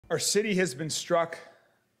Our city has been struck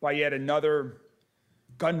by yet another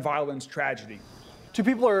gun violence tragedy. 2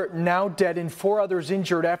 people are now dead and 4 others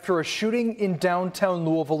injured after a shooting in downtown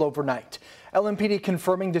Louisville overnight. LMPD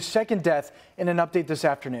confirming the second death in an update this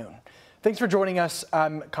afternoon. Thanks for joining us.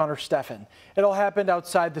 I'm Connor Steffen. It all happened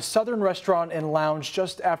outside the Southern Restaurant and Lounge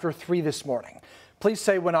just after 3 this morning. Police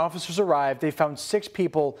say when officers arrived, they found 6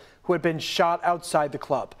 people who had been shot outside the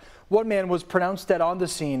club. 1 man was pronounced dead on the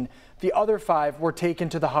scene. The other 5 were taken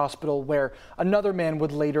to the hospital where another man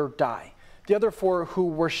would later die. The other 4 who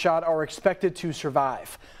were shot are expected to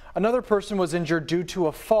survive. Another person was injured due to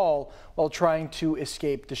a fall while trying to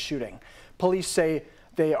escape the shooting. Police say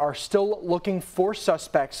they are still looking for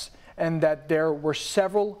suspects and that there were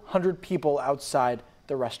several hundred people outside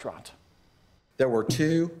the restaurant. There were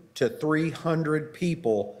 200 to 300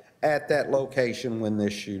 people at that location when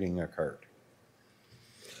this shooting occurred.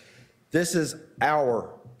 This is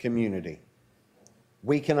our community.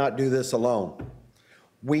 We cannot do this alone.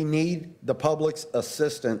 We need the public's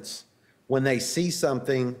assistance when they see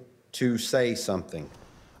something to say something.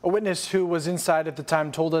 A witness who was inside at the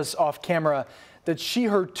time told us off camera that she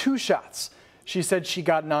heard 2 shots. She said she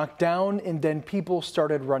got knocked down and then people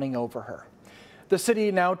started running over her. The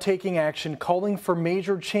city now taking action, calling for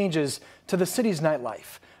major changes to the city's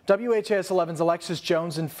nightlife. WHAS 11's Alexis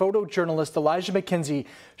Jones and photojournalist Elijah McKenzie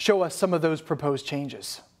show us some of those proposed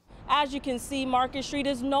changes. As you can see, Market Street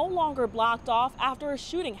is no longer blocked off after a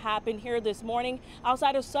shooting happened here this morning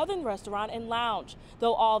outside a Southern Restaurant and Lounge.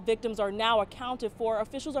 Though all victims are now accounted for,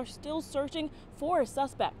 officials are still searching for a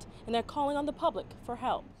suspect, and they're calling on the public for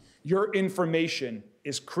help. Your information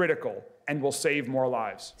is critical and will save more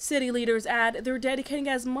lives. City leaders add they're dedicating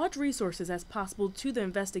as much resources as possible to the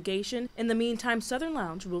investigation. In the meantime, Southern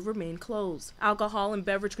Lounge will remain closed. Alcohol and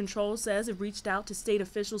Beverage Control says it reached out to state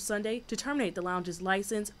officials Sunday to terminate the lounge's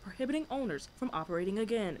license, prohibiting owners from operating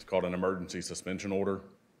again. It's called an emergency suspension order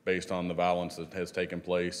based on the violence that has taken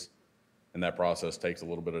place, and that process takes a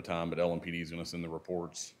little bit of time, but LMPD is going to send the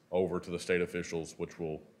reports over to the state officials, which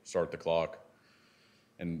will start the clock.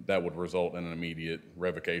 And that would result in an immediate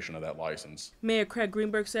revocation of that license. Mayor Craig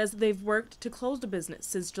Greenberg says they've worked to close the business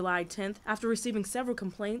since July 10th after receiving several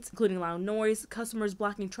complaints, including loud noise, customers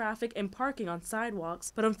blocking traffic, and parking on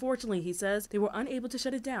sidewalks. But unfortunately, he says they were unable to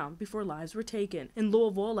shut it down before lives were taken. In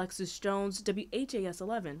Louisville, Alexis Jones, WHAS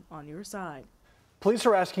 11 on your side. Police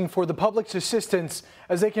are asking for the public's assistance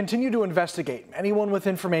as they continue to investigate. Anyone with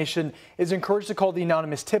information is encouraged to call the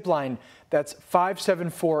anonymous tip line. That's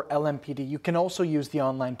 574 LMPD. You can also use the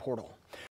online portal.